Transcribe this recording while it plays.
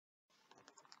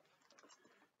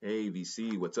Hey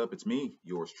VC, what's up? It's me,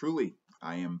 yours truly.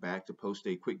 I am back to post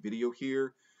a quick video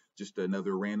here, just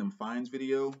another random finds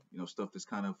video, stuff that's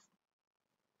kind of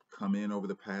come in over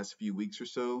the past few weeks or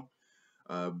so.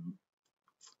 Um,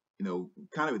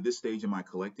 kind of at this stage in my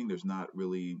collecting, there's not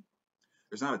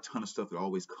a ton of stuff that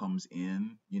always comes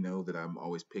in, that I'm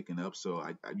always picking up. So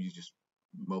I use just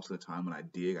most of the time when I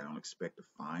dig, I don't expect to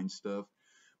find stuff.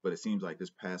 But it seems like this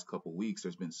past couple weeks,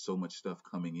 there's been so much stuff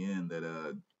coming in that,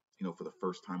 for the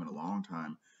first time in a long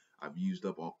time, I've used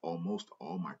up almost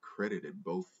all my credit at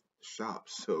both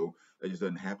shops. So that just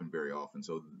doesn't happen very often.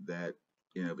 So that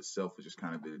in and of itself is just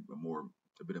kind of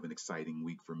a bit of an exciting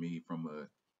week for me from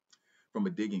a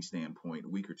digging standpoint, a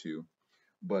week or two.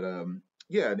 But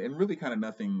yeah, and really kind of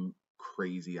nothing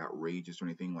crazy, outrageous or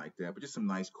anything like that, but just some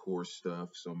nice core stuff,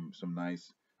 some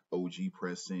nice OG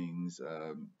pressings,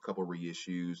 a couple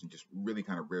reissues, and just really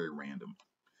kind of very random.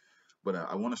 But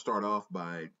I want to start off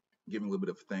by giving a little bit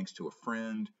of thanks to a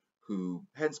friend who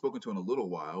hadn't spoken to in a little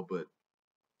while, but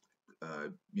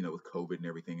with COVID and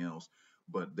everything else.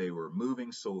 But they were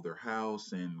moving, sold their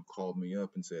house, and called me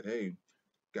up and said, "Hey,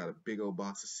 got a big old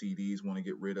box of CDs want to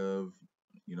get rid of.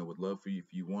 Would love for you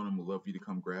if you want them. Would love for you to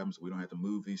come grab them so we don't have to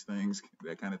move these things,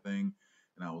 that kind of thing."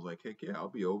 And I was like, "Heck yeah, I'll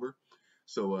be over."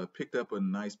 So picked up a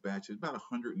nice batch, of about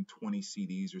 120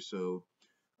 CDs or so.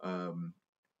 Um,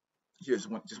 just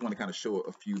want to kind of show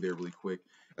a few there really quick.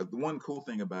 The one cool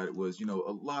thing about it was, a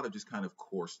lot of just kind of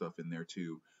core stuff in there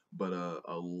too, but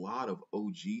a lot of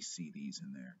OG CDs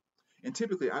in there. And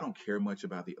typically, I don't care much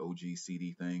about the OG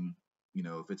CD thing.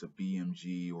 If it's a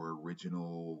BMG or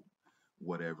original,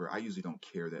 whatever, I usually don't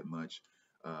care that much.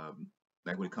 Um,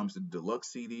 like when it comes to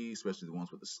deluxe CDs, especially the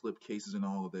ones with the slip cases and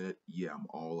all of that, yeah, I'm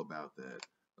all about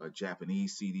that.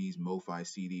 Japanese CDs, MoFi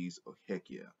CDs, oh heck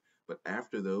yeah. But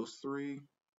after those three,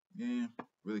 yeah,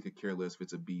 really could care less if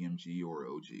it's a BMG or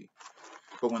OG.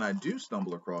 But when I do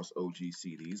stumble across OG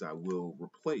CDs, I will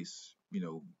replace,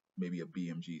 maybe a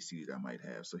BMG CD that I might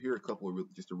have. So here are a couple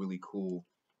of just a really cool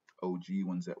OG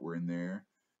ones that were in there.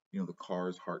 The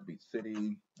Cars, Heartbeat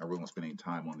City. I really won't spend any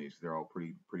time on these. They're all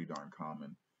pretty darn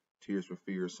common. Tears for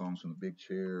Fears, Songs from the Big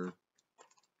Chair,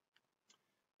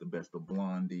 The Best of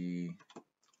Blondie,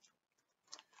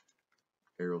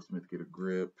 Aerosmith, Get a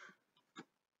Grip.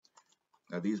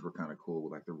 Now these were kind of cool,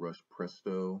 like the Rush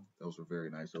Presto. Those were very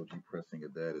nice OG pressing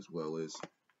of that, as well as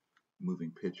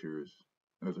Moving Pictures.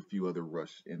 And there's a few other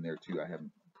Rush in there too I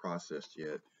haven't processed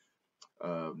yet.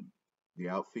 Um, the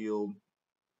Outfield,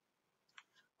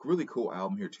 really cool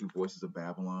album here too. Voices of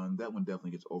Babylon. That one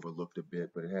definitely gets overlooked a bit,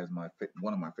 but it has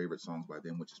one of my favorite songs by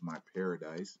them, which is My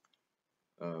Paradise.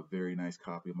 Very nice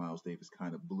copy of Miles Davis,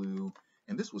 Kind of Blue.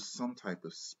 And this was some type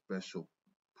of special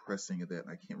pressing of that.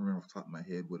 I can't remember off the top of my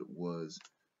head what it was,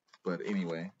 but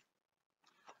anyway,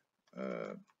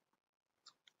 uh,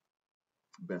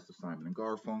 Best of Simon and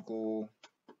Garfunkel,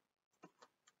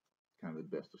 kind of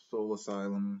the Best of Soul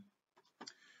Asylum.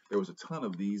 There was a ton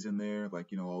of these in there, like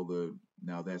all the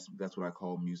now that's what I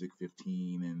call Music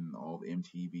 15 and all the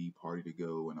MTV Party to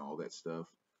Go and all that stuff.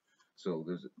 So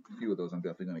there's a few of those I'm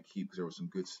definitely going to keep because there was some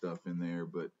good stuff in there.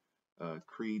 But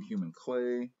Creed, Human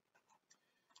Clay,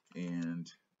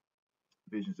 and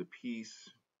Visions of Peace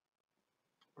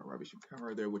by Ravi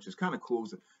Shankar there, which is kind of cool.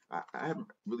 I haven't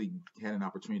really had an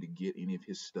opportunity to get any of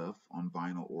his stuff on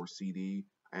vinyl or CD.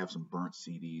 I have some burnt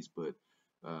CDs, but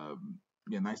um,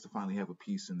 yeah, nice to finally have a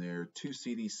piece in there. Two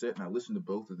CD set, and I listened to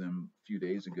both of them a few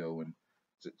days ago, and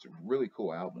it's a really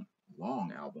cool album.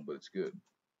 Long album, but it's good.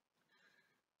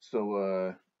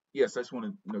 So yes, I just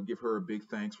want to give her a big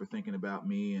thanks for thinking about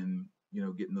me and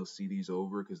getting those CDs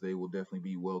over because they will definitely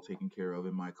be well taken care of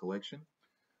in my collection.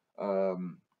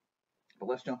 Um, but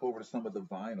let's jump over to some of the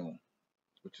vinyl,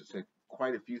 which is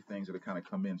quite a few things that have kind of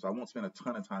come in. So I won't spend a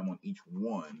ton of time on each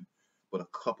one, but a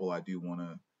couple I do want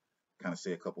to kind of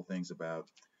say a couple things about.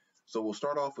 So we'll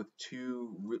start off with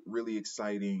two really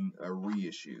exciting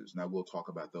reissues. Now we'll talk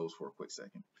about those for a quick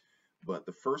second. But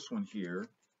the first one here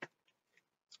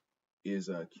is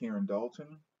Karen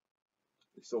Dalton.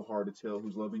 It's so hard to tell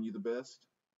who's loving you the best,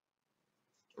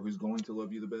 or who's going to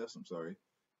love you the best. I'm sorry.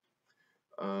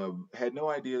 Had no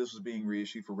idea this was being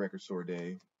reissued for Record Store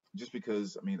Day, just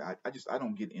because I mean I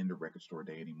don't get into Record Store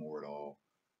Day anymore at all.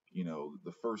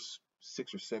 The first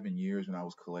 6 or 7 years when I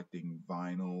was collecting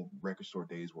vinyl, Record Store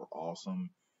Days were awesome,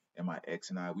 and my ex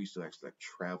and I we used to actually like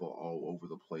travel all over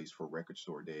the place for Record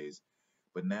Store Days.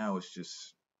 But now it's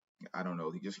just I don't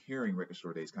know, just hearing Record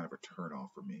Store Day is kind of a turn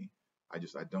off for me.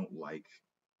 I don't like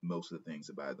most of the things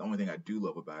about it. The only thing I do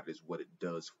love about it is what it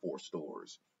does for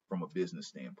stores from a business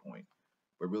standpoint.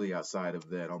 But really, outside of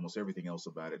that, almost everything else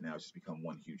about it now has just become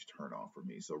one huge turnoff for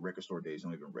me. So record store days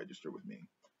don't even register with me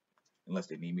unless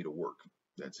they need me to work.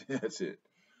 That's that's it.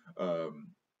 Um,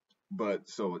 but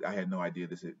so I had no idea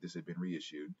this had been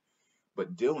reissued.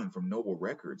 But Dylan from Noble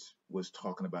Records was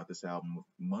talking about this album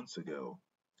months ago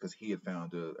because he had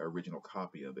found a original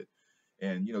copy of it.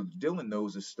 And Dylan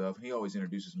knows this stuff. He always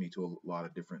introduces me to a lot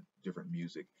of different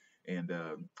music. And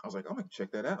I was like, I'm gonna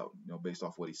check that out, based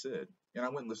off what he said. And I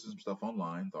went and listened to some stuff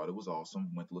online, thought it was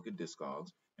awesome. Went to look at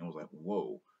Discogs and was like,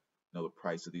 whoa, the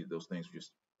price of those things were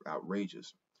just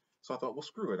outrageous. So I thought, well,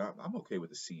 screw it. I'm okay with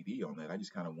the CD on that. I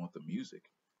just kind of want the music.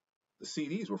 The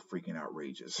CDs were freaking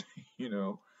outrageous, you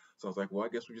know. So I was like, well, I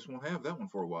guess we just won't have that one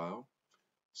for a while.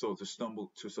 So to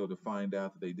find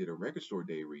out that they did a record store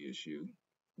day reissue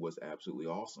was absolutely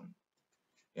awesome.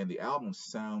 And the album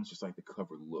sounds just like the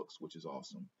cover looks, which is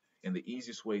awesome. And the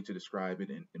easiest way to describe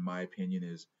it, in my opinion,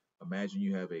 is imagine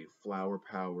you have a flower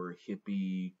power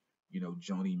hippie,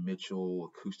 Joni Mitchell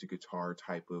acoustic guitar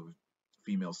type of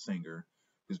female singer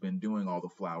who's been doing all the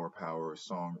flower power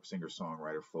singer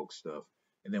songwriter folk stuff,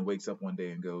 and then wakes up one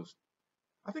day and goes,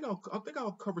 I think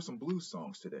I'll cover some blues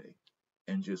songs today,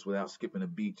 and just without skipping a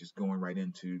beat, just going right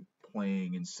into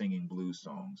playing and singing blues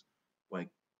songs. Like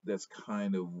that's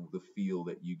kind of the feel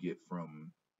that you get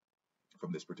from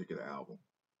this particular album.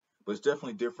 But it's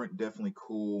definitely different, definitely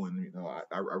cool, and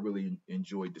I really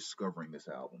enjoyed discovering this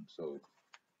album. So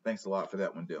thanks a lot for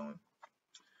that one, Dylan.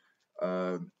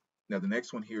 Uh, Now the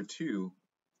next one here too.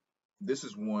 This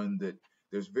is one that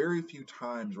there's very few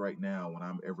times right now when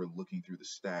I'm ever looking through the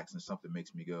stacks and something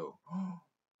makes me go, oh,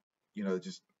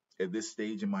 just at this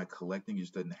stage in my collecting, it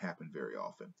just doesn't happen very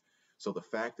often. So the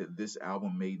fact that this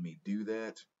album made me do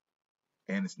that,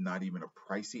 and it's not even a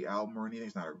pricey album or anything,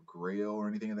 it's not a grail or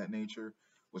anything of that nature,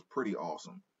 was pretty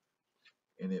awesome.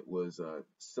 And it was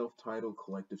self-titled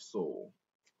Collective Soul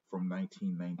from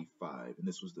 1995, and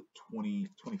this was the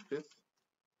 25th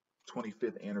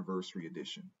anniversary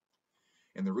edition.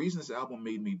 And the reason this album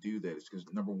made me do that is because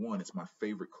number one, it's my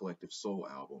favorite Collective Soul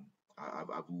album.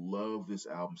 I've loved this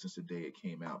album since the day it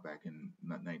came out back in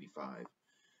 '95.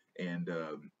 And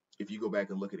if you go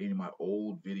back and look at any of my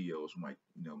old videos from like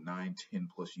 9, 10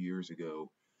 plus years ago,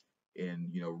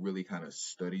 and really kind of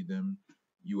studied them,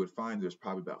 you would find there's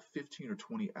probably about 15 or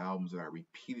 20 albums that I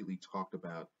repeatedly talked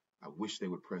about. I wish they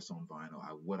would press on vinyl.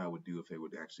 What I would do if they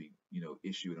would actually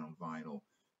issue it on vinyl.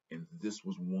 And this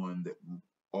was one that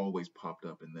always popped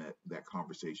up in that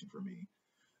conversation for me.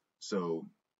 So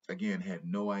again, had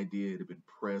no idea it had been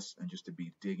pressed, and just to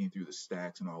be digging through the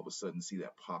stacks and all of a sudden see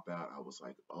that pop out, I was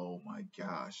like, oh my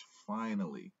gosh,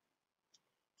 finally.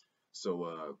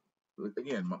 So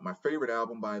again, my favorite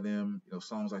album by them,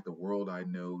 songs like The World I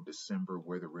Know, December,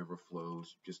 Where the River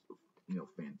Flows, just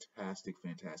fantastic,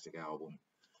 fantastic album.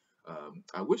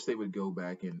 I wish they would go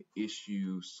back and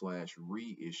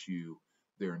issue/reissue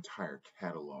their entire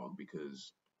catalog,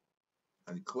 because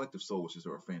I think Collective Soul, which is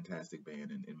a fantastic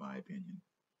band in my opinion.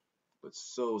 But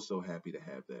so happy to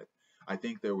have that. I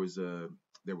think there was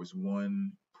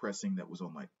one pressing that was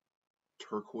on like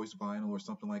turquoise vinyl or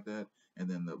something like that, and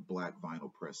then the black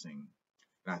vinyl pressing.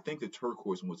 And I think the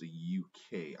turquoise one was a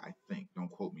UK. I think.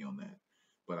 Don't quote me on that,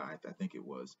 but I think it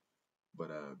was. But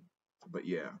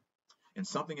yeah. And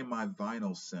something in my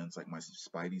vinyl sense, like my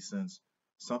spidey sense,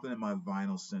 something in my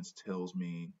vinyl sense tells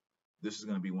me this is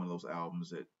going to be one of those albums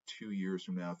that 2 years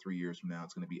from now, 3 years from now,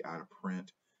 it's going to be out of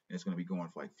print and it's going to be going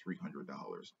for like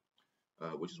 $300,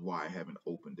 which is why I haven't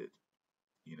opened it.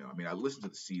 I mean, I listen to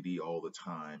the CD all the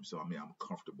time, so I mean, I'm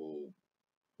comfortable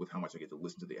with how much I get to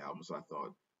listen to the album. So I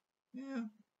thought, yeah,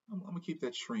 I'm gonna keep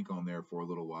that shrink on there for a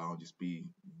little while and just be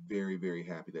very, very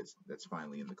happy that's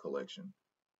finally in the collection.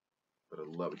 But I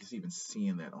love it. Just even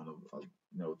seeing that on a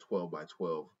 12 by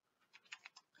 12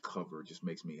 cover just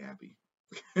makes me happy.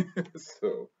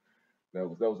 So that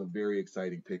was a very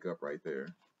exciting pickup right there.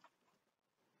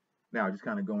 Now, just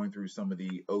kind of going through some of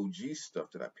the OG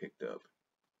stuff that I picked up,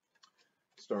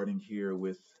 starting here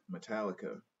with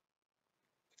Metallica.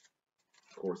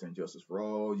 Of course, And Justice for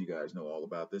All. You guys know all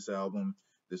about this album.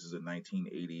 This is a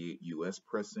 1988 US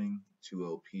pressing, 2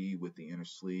 LP with the inner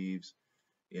sleeves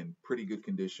in pretty good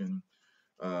condition.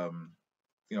 Um,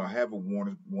 I have a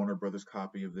Warner Brothers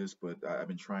copy of this, but I've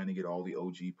been trying to get all the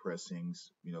OG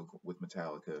pressings, with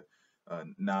Metallica.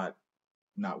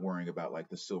 Not worrying about like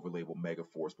the Silver Label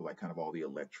Megaforce, but like kind of all the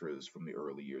Electras from the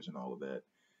early years and all of that.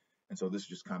 And so this is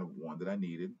just kind of one that I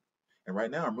needed. And right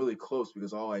now I'm really close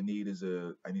because all I need is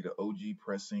I need an OG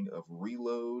pressing of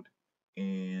Reload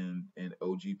and an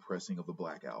OG pressing of the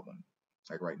Black Album.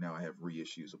 Like right now I have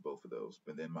reissues of both of those,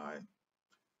 but then my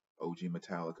OG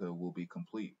Metallica will be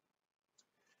complete.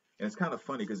 And it's kind of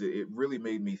funny because it really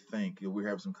made me think. You know, we were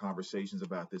having some conversations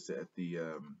about this at the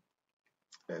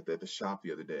shop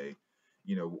the other day.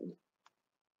 You know,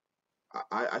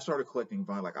 I started collecting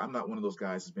vinyl. Like, I'm not one of those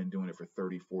guys that's been doing it for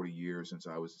 30, 40 years since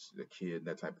I was a kid,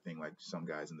 that type of thing, like some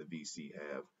guys in the VC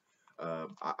have.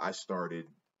 I started,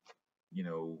 you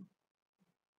know,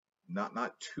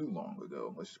 not too long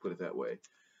ago. Let's just put it that way.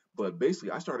 But basically,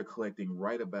 I started collecting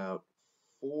right about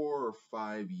 4 or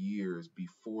 5 years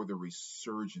before the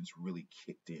resurgence really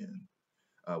kicked in.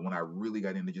 When I really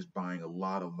got into just buying a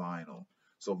lot of vinyl.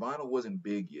 So vinyl wasn't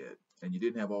big yet, and you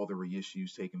didn't have all the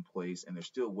reissues taking place, and there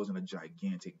still wasn't a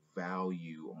gigantic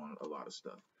value on a lot of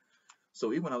stuff.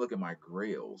 So even when I look at my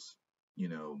grails, you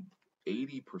know,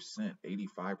 80%,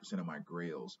 85% of my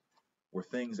grails were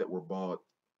things that were bought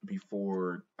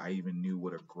before I even knew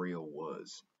what a grail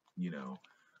was, you know.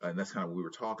 And that's kind of what we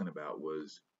were talking about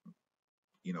was,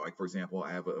 like for example,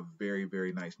 I have a very,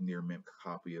 very nice near mint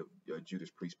copy of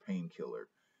Judas Priest Painkiller.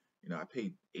 I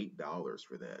paid $8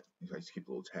 for that. I just keep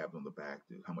a little tab on the back,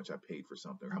 how much I paid for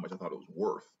something, or how much I thought it was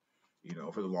worth.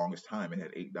 For the longest time, it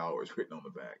had $8 written on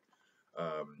the back.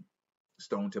 Um,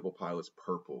 Stone Temple Pilots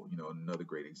Purple, another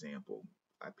great example.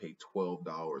 I paid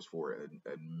 $12 for a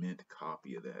mint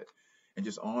copy of that, and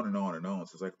just on and on and on.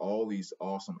 So it's like all these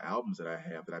awesome albums that I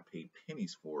have that I paid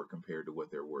pennies for compared to what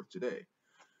they're worth today.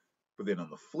 But then on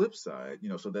the flip side,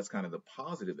 so that's kind of the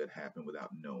positive that happened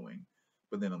without knowing.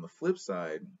 But then on the flip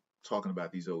side, talking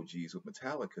about these OGs with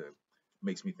Metallica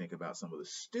makes me think about some of the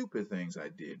stupid things I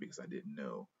did because I didn't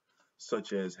know,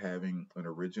 such as having an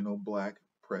original black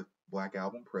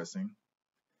album pressing.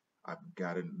 I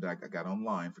got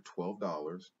online for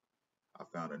 $12. I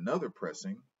found another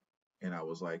pressing, and I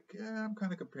was like, yeah, I'm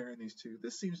kind of comparing these two.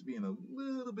 This seems to be in a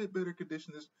little bit better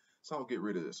condition, so I'll get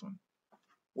rid of this one.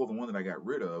 Well, the one that I got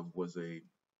rid of was a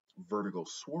Vertigo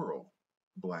Swirl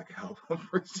black album,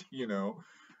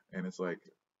 and it's like,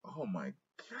 oh my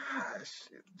gosh,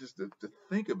 just to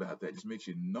think about that just makes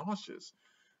you nauseous.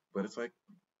 But it's like,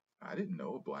 I didn't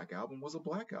know a black album was a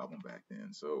black album back then.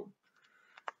 So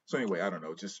anyway, I don't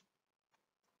know, just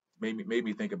made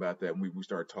me think about that when we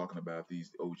started talking about these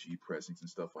OG pressings and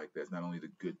stuff like that. It's not only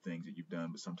the good things that you've done,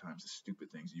 but sometimes the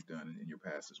stupid things you've done in your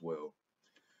past as well.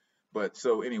 But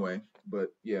so anyway, but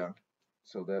yeah,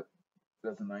 so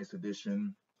that's a nice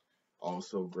addition.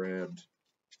 Also grabbed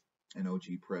an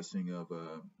OG pressing of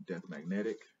Death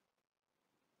Magnetic.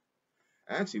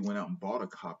 I actually went out and bought a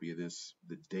copy of this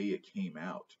the day it came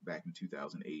out back in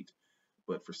 2008.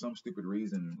 But for some stupid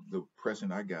reason, the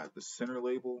pressing I got, the center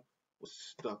label was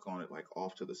stuck on it, like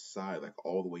off to the side, like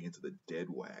all the way into the dead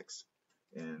wax.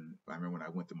 And I remember when I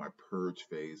went through my purge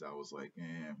phase, I was like,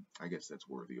 I guess that's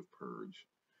worthy of purge.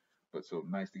 But so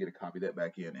nice to get a copy of that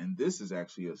back in. And this is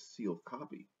actually a sealed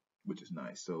copy, which is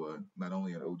nice. So not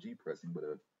only an OG pressing, but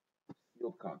a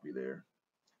sealed copy there.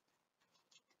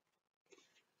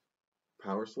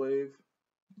 Power Slave,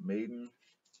 Maiden,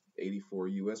 84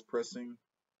 US pressing.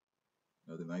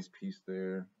 Another nice piece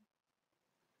there.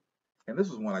 And this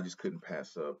was one I just couldn't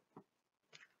pass up.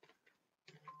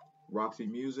 Roxy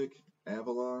Music,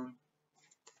 Avalon.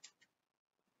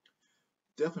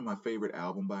 Definitely my favorite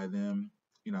album by them.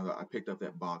 I picked up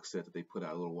that box set that they put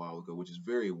out a little while ago, which is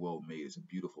very well made. It's a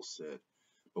beautiful set.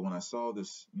 But when I saw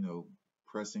this,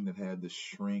 pressing that had the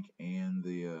shrink and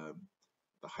the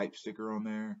hype sticker on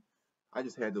there, I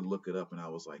just had to look it up, and I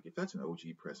was like, if that's an OG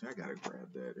pressing, I gotta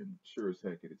grab that. And sure as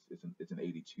heck, it's an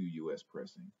 82 US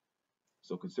pressing.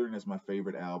 So considering that's my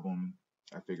favorite album,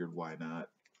 I figured why not.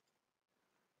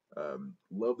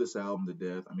 Love this album to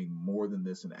death. I mean, more than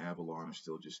this and Avalon are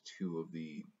still just two of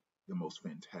the most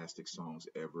fantastic songs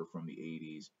ever from the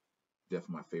 80s.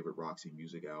 Definitely my favorite Roxy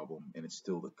Music album, and it's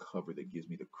still the cover that gives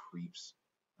me the creeps.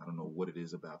 I don't know what it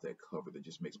is about that cover that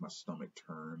just makes my stomach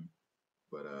turn,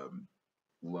 but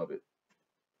love it.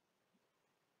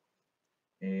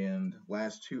 And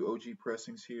last two OG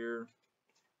pressings here.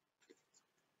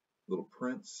 Little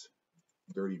Prince,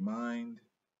 Dirty Mind.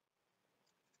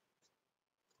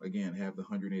 Again, have the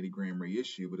 180 gram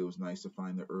reissue, but it was nice to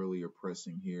find the earlier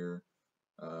pressing here.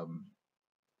 Um,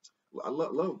 I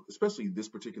love, especially this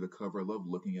particular cover. I love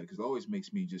looking at it because it always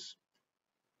makes me just,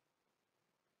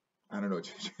 I don't know,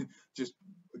 just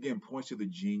again points to the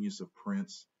genius of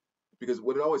Prince. Because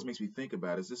what it always makes me think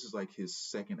about is this is like his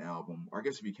second album, or I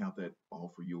guess if you count that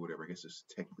All For You or whatever, I guess it's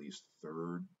technically his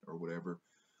third or whatever.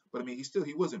 But I mean,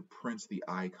 he wasn't Prince, the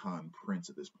icon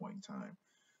Prince at this point in time.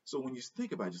 So when you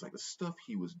think about just like the stuff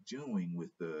he was doing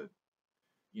with the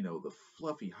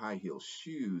fluffy high heel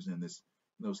shoes and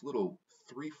those little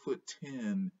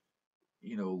 3'10",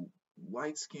 you know,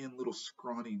 light skinned little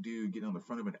scrawny dude getting on the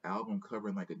front of an album cover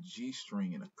in like a G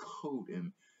string and a coat,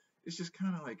 and it's just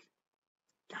kind of like,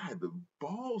 God, the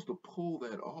balls to pull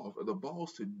that off, or the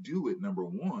balls to do it, number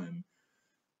one.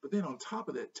 But then on top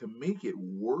of that, to make it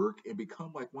work and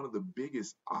become like one of the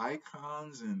biggest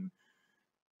icons, and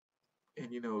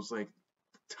it's like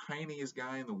tiniest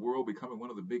guy in the world becoming one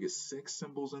of the biggest sex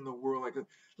symbols in the world.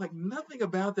 Like nothing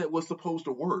about that was supposed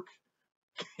to work,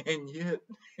 and yet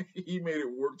he made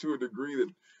it work to a degree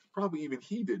that probably even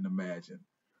he didn't imagine.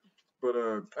 But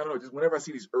I don't know, just whenever I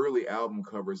see these early album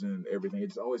covers and everything, it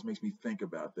just always makes me think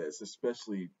about this,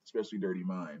 especially Dirty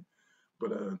Mind.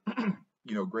 But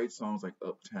great songs like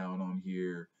Uptown on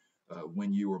here,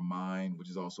 When You Were Mine,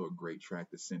 which is also a great track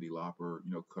that Cyndi Lauper,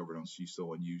 covered on She's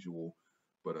So Unusual.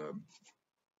 But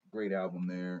great album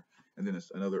there. And then it's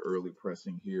another early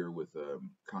pressing here with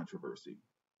Controversy.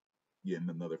 Yeah, and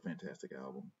another fantastic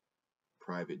album.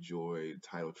 Private Joy,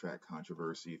 title track,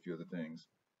 Controversy, a few other things.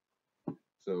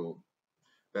 So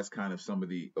that's kind of some of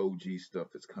the OG stuff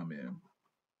that's come in.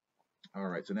 All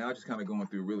right, so now just kind of going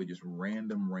through really just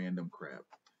random crap.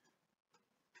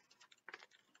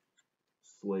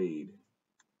 Slade.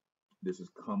 This is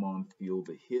Come On Feel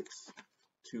the Hits,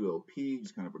 2 LP,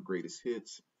 just kind of a greatest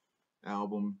hits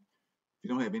album. If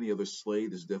you don't have any other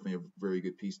Slade, this is definitely a very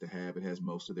good piece to have. It has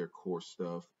most of their core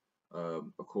stuff.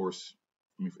 Of course,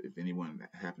 I mean, if anyone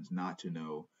happens not to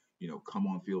know, Come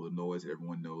On Feel the Noise that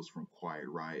everyone knows from Quiet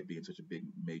Riot being such a big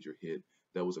major hit,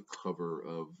 that was a cover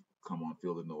of Come On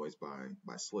Feel the Noise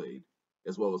by Slade,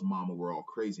 as well as Mama We're All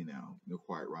Crazy Now.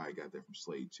 Quiet Riot got that from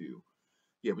Slade too.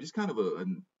 Yeah, but just kind of a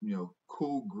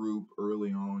cool group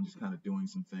early on, just kind of doing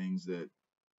some things that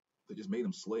just made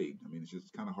them Slade. I mean, it's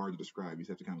just kind of hard to describe. You just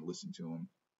have to kind of listen to them.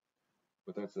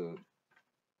 But that's a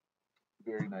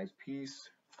very nice piece.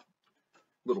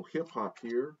 Little hip hop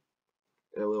here.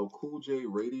 LL Cool J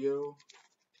Radio.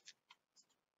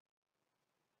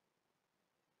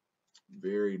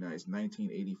 Very nice.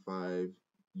 1985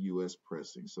 US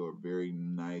pressing. So a very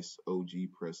nice OG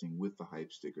pressing with the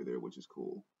hype sticker there, which is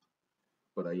cool.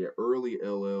 But yeah, early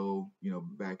LL,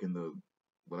 back in the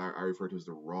what I refer to as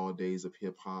the raw days of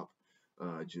hip hop.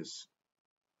 Just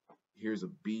here's a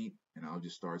beat, and I'll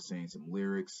just start saying some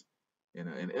lyrics.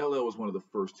 And LL was one of the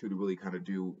first two to really kind of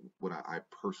do what I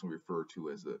personally refer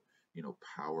to as a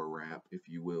power rap, if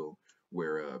you will,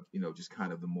 where just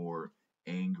kind of the more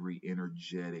angry,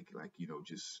 energetic, like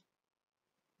just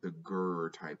the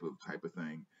grr type of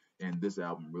thing. And this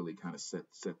album really kind of set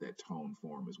that tone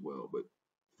for him as well. But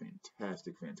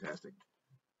fantastic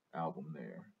album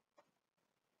there.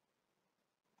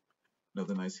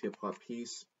 Another nice hip hop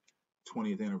piece.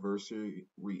 20th anniversary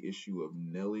reissue of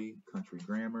Nelly, Country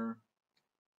Grammar.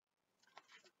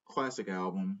 Classic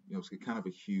album. It's kind of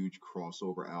a huge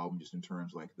crossover album just in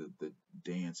terms like the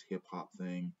dance hip hop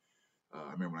thing.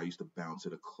 I remember when I used to bounce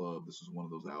at a club, this was one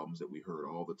of those albums that we heard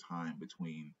all the time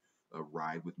between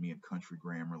Ride With Me and Country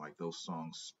Grammar. Like those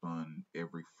songs spun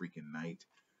every freaking night.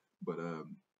 But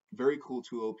very cool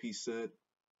 2 LP set.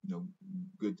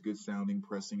 Good sounding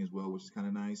pressing as well, which is kind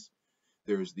of nice.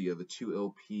 There's the 2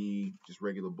 LP, just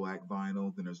regular black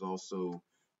vinyl. Then there's also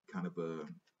kind of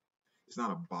it's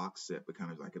not a box set, but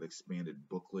kind of like an expanded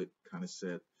booklet kind of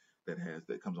set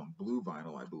that comes on blue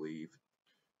vinyl, I believe.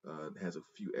 It has a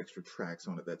few extra tracks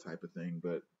on it, that type of thing.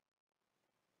 But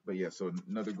yeah, so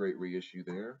another great reissue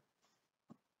there.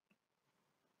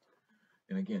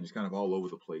 And again, just kind of all over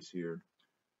the place here.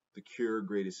 The Cure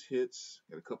Greatest Hits.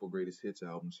 Got a couple Greatest Hits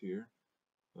albums here.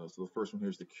 So the first one here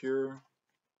is The Cure.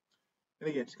 And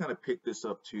again, just kind of pick this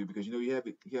up too, because you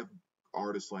have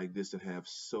artists like this that have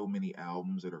so many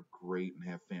albums that are great and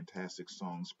have fantastic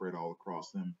songs spread all across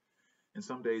them. And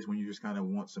some days when you just kind of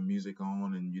want some music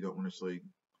on and you don't want to necessarily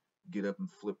get up and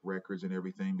flip records and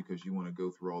everything because you want to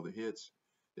go through all the hits,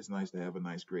 it's nice to have a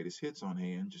nice greatest hits on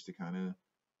hand just to kind of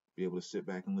be able to sit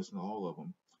back and listen to all of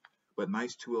them. But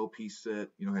nice 2 LP set,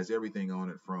 has everything on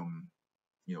it from,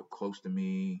 Close to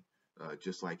Me,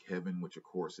 Just Like Heaven, which of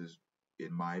course is,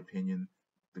 in my opinion,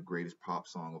 the greatest pop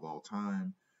song of all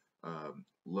time.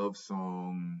 Love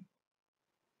Song,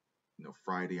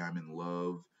 Friday I'm in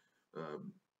Love,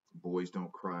 Boys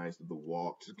Don't Cry, The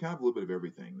Walk, just kind of a little bit of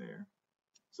everything there.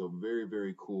 So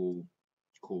very cool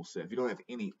set. If you don't have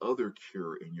any other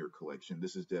Cure in your collection,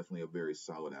 this is definitely a very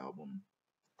solid album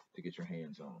to get your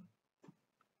hands on.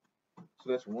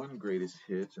 So that's one greatest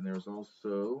hits, and there's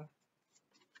also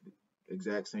the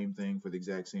exact same thing for the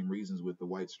exact same reasons with the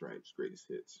White Stripes greatest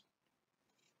hits.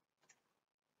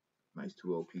 Nice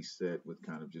 2 LP set with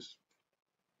kind of just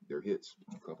their hits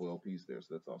on a couple LPs there,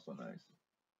 so that's also nice.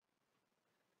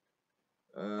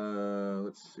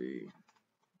 Let's see.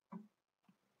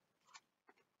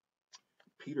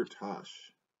 Peter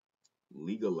Tosh,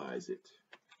 Legalize It.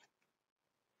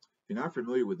 you're not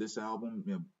familiar with this album,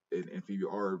 and if you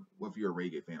are, well, if you're a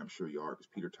reggae fan, I'm sure you are, because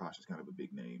Peter Tosh is kind of a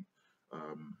big name.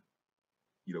 Um,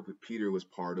 Peter was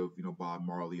part of, Bob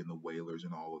Marley and the Wailers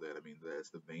and all of that. I mean,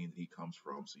 that's the vein that he comes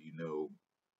from. So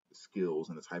the skills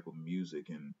and the type of music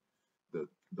and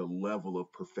the level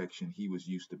of perfection he was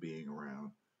used to being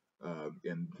around.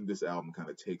 And this album kind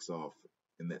of takes off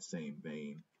in that same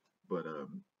vein. But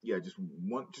yeah, just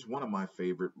one of my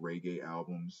favorite reggae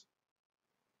albums.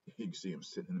 You can see him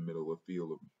sitting in the middle of a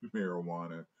field of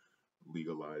marijuana,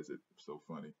 legalize it. So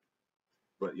funny.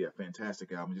 But yeah,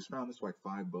 fantastic album. Just found this for like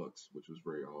 $5, which was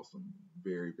very awesome.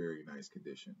 Very, very nice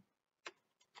condition.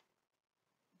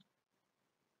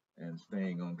 And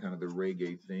staying on kind of the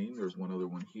reggae theme, there's one other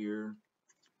one here,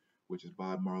 which is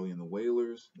Bob Marley and the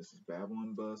Wailers. This is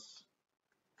Babylon Bus.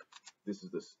 This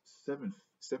is the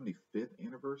 75th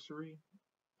anniversary,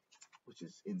 which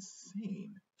is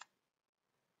insane.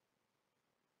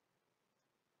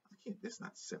 I can't, that's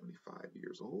not 75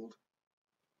 years old.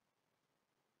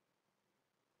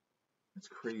 That's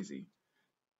crazy.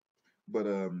 But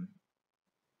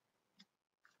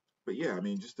but yeah, I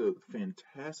mean, just a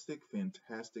fantastic,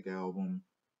 fantastic album.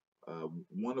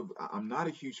 I'm not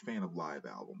a huge fan of live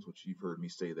albums, which you've heard me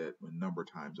say that a number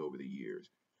of times over the years.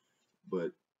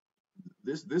 But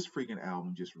this freaking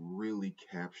album just really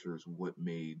captures what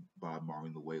made Bob Marley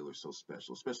and the Wailers so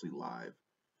special, especially live.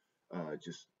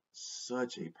 Just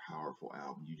such a powerful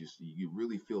album. You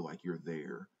really feel like you're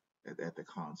there at the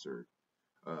concert.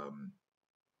 Um,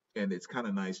 and it's kind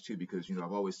of nice too because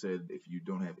I've always said if you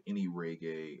don't have any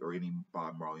reggae or any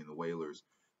Bob Marley and the Wailers,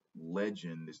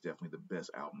 Legend is definitely the best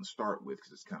album to start with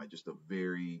because it's kind of just a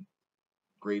very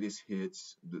greatest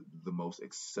hits, the most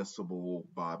accessible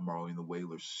Bob Marley and the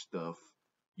Wailers stuff,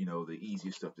 the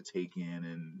easiest stuff to take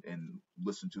in and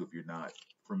listen to if you're not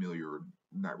familiar or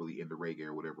not really into reggae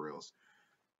or whatever else.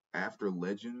 After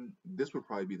Legend, this would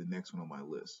probably be the next one on my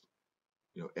list.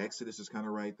 Exodus is kind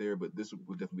of right there, but this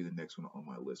would definitely be the next one on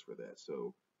my list for that.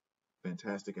 So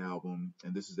fantastic album,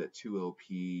 and this is that 2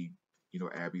 LP,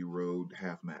 Abbey Road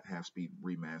half speed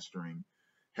remastering.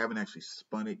 Haven't actually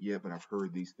spun it yet, but I've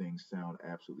heard these things sound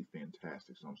absolutely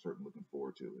fantastic, so I'm certainly looking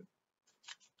forward to it.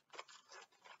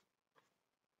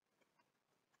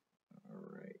 All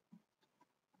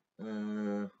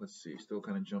right. Let's see. Still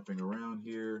kind of jumping around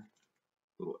here.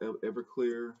 Little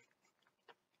Everclear.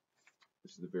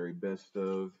 This is the very best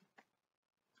of.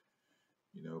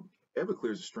 You know,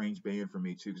 Everclear is a strange band for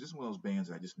me too, because this is one of those bands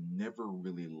I just never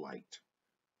really liked.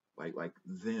 Like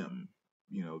them,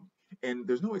 you know. And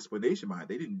there's no explanation behind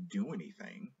it. They didn't do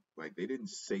anything. Like they didn't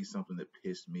say something that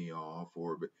pissed me off,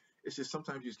 but it's just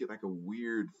sometimes you just get like a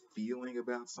weird feeling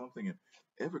about something. And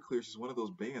Everclear is just one of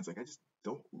those bands. Like I just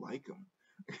don't like them.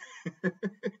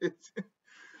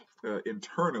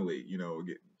 Internally,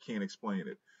 can't explain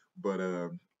it. But I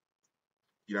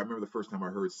remember the first time I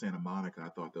heard Santa Monica, I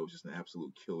thought that was just an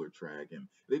absolute killer track. And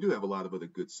they do have a lot of other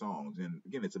good songs. And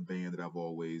again, it's a band that I've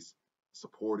always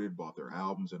supported, bought their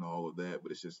albums and all of that.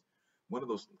 But it's just one of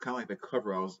those kind of like the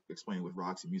cover I was explaining with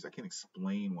Roxy Music. I can't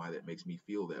explain why that makes me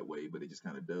feel that way, but it just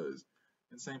kind of does.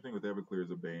 And same thing with Everclear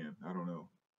as a band. I don't know,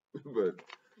 but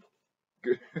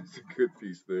good, it's a good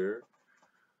piece there.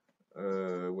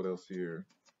 What else here?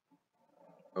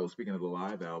 Oh, speaking of the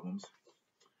live albums,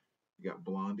 you got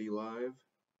Blondie live.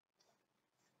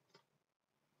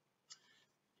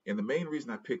 And the main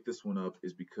reason I picked this one up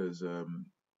is because of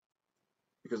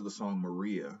the song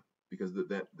Maria, because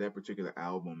that particular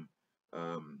album,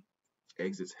 um,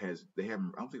 Exits has they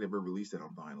haven't I don't think they've ever released that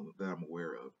on vinyl that I'm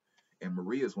aware of, and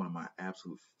Maria is one of my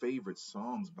absolute favorite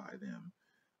songs by them.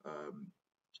 Um,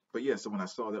 but yeah, so when I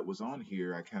saw that was on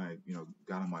here, I kind of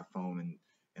got on my phone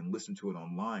and listened to it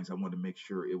online. So I wanted to make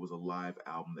sure it was a live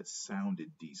album that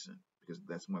sounded decent because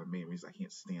that's one of the main reasons I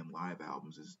can't stand live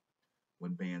albums is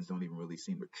when bands don't even really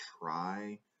seem to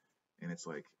try, and it's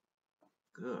like,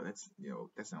 ugh,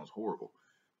 that sounds horrible.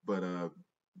 But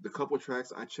the couple of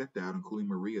tracks I checked out, including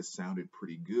Maria, sounded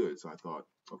pretty good. So I thought,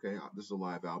 okay, this is a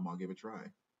live album. I'll give it a try.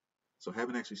 So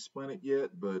haven't actually spun it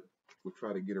yet, but we'll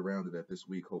try to get around to that this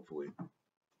week, hopefully.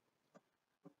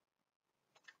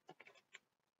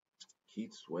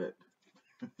 Keith Sweat,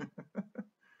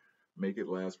 Make It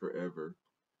Last Forever.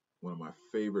 One of my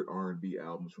favorite R&B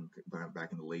albums from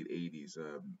back in the late 80s,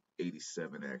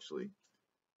 87 actually.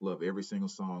 Love every single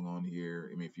song on here.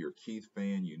 I mean, if you're a Keith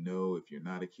fan, you know. If you're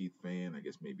not a Keith fan, I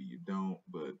guess maybe you don't.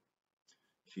 But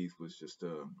Keith was just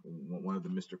one of the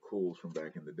Mr. Cools from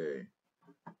back in the day.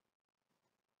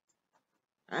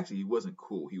 Actually, he wasn't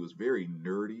cool. He was very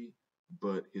nerdy,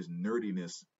 but his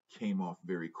nerdiness came off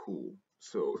very cool.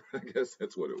 So I guess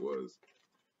that's what it was.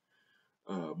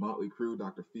 Motley Crue,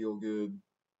 Dr. Feelgood.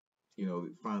 you know,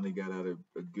 finally got out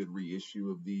a good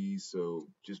reissue of these. So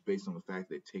just based on the fact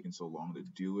that it's taken so long to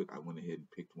do it, I went ahead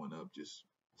and picked one up just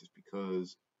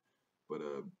because. But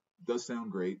does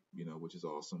sound great, you know, which is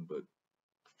awesome. But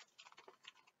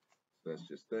that's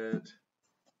just that.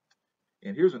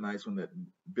 And here's a nice one that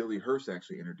Billy Hurst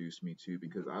actually introduced me to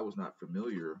because I was not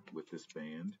familiar with this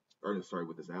band, or sorry,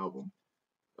 with this album.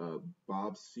 Uh,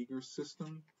 Bob Seger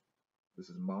System. This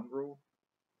is Mongrel.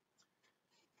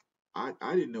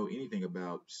 I didn't know anything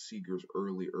about Seeger's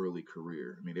early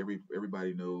career. I mean,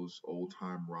 everybody knows old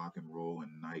time rock and roll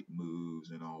and night moves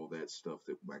and all that stuff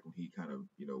that like when he kind of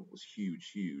was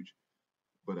huge.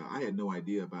 But I had no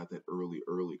idea about that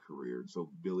early career. And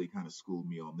so Billy kind of schooled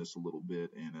me on this a little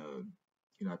bit,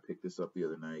 and I picked this up the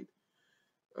other night.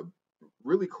 Uh,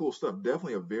 Really cool stuff.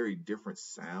 Definitely a very different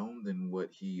sound than what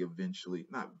he eventually,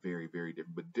 not very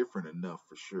different, but different enough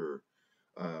for sure.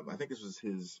 I think this was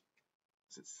his,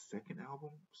 is it second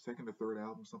or third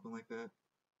album, something like that.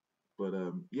 But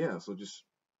yeah, so just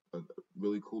a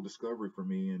really cool discovery for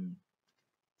me and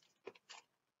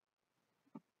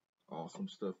awesome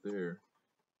stuff there.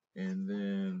 And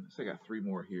then so I got three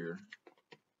more here.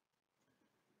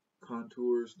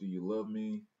 Contours, Do You Love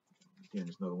Me? Again,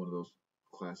 just another one of those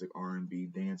classic R&B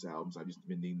dance albums I've just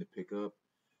been needing to pick up.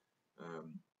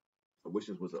 Um, I wish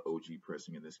this was an OG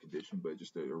pressing in this condition, but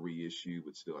just a reissue.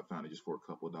 But still, I found it just for a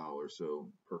couple of dollars,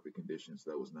 so perfect condition.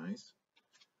 So that was nice.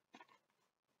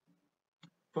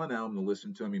 Fun album to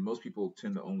listen to. I mean, most people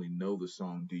tend to only know the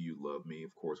song "Do You Love Me,"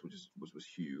 of course, which was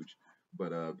huge.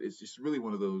 But it's just really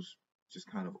one of those just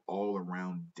kind of all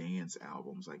around dance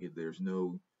albums. Like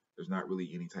there's not really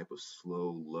any type of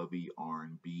slow, lovey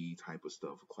R&B type of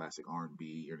stuff, classic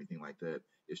R&B or anything like that.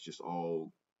 It's just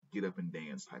all get up and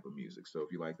dance type of music. So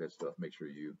if you like that stuff, make sure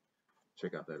you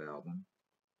check out that album.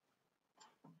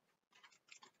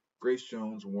 Grace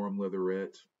Jones, Warm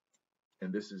Leatherette,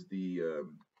 and this is the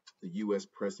U.S.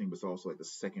 pressing, but it's also like the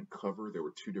second cover. There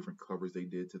were two different covers they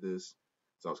did to this,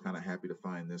 so I was kind of happy to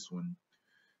find this one.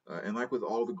 And like with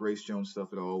all the Grace Jones stuff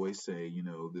that I always say,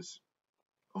 this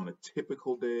on a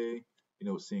typical day,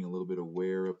 seeing a little bit of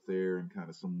wear up there and kind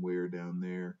of some wear down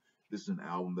there. This is an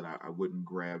album that I wouldn't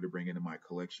grab to bring into my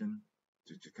collection,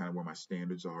 to kind of where my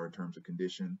standards are in terms of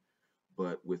condition.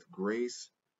 But with Grace,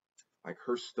 like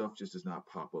her stuff just does not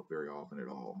pop up very often at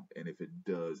all. And if it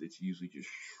does, it's usually just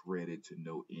shredded to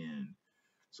no end.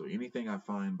 So anything I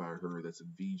find by her that's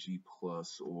a VG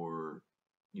plus or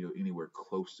anywhere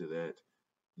close to that,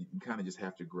 you can kind of just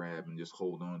have to grab and just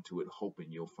hold on to it, hoping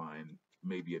you'll find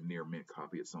maybe a near mint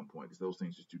copy at some point because those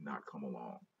things just do not come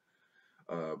along.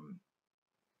 Um,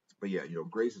 but yeah,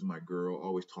 Grace is my girl.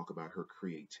 Always talk about her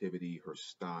creativity, her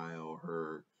style,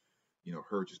 her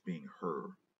just being her.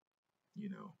 You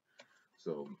know,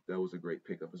 so that was a great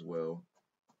pickup as well.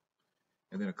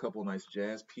 And then a couple nice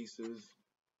jazz pieces.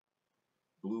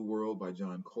 Blue World by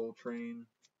John Coltrane.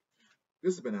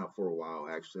 This has been out for a while,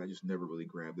 actually. I just never really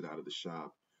grabbed it out of the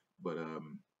shop. But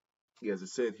yeah, as I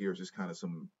said here, it's just kind of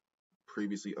some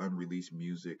previously unreleased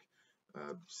music.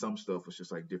 Some stuff was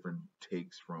just like different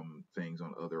takes from things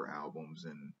on other albums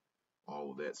and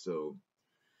all of that. So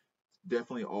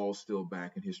definitely all still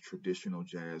back in his traditional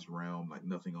jazz realm. Like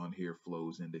nothing on here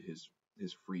flows into his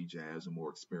free jazz and more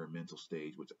experimental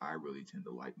stage, which I really tend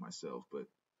to like myself. But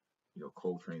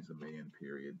Coltrane's the man,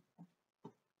 period.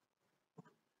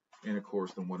 And of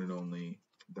course, the one and only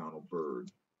Donald Byrd.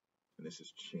 And this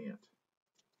is Chant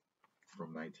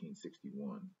from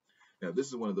 1961. Now, this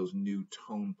is one of those new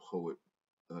tone poet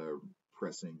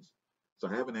pressings. So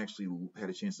I haven't actually had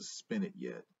a chance to spin it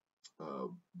yet,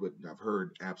 but I've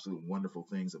heard absolute wonderful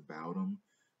things about them.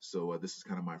 So this is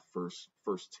kind of my first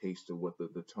taste of what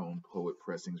the tone poet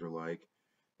pressings are like,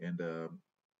 and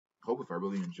hope if I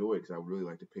really enjoy it because I would really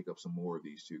like to pick up some more of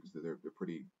these too because they're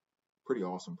pretty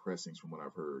awesome pressings from what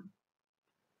I've heard.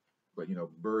 But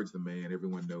Byrd's the man.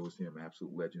 Everyone knows him.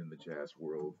 Absolute legend in the jazz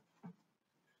world.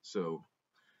 So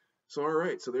all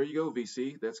right. So there you go,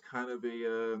 VC. That's kind of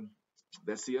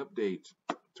that's the update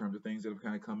in terms of things that have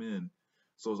kind of come in.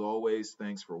 So as always,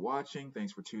 thanks for watching.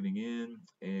 Thanks for tuning in,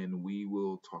 and we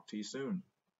will talk to you soon.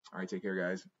 All right. Take care,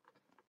 guys.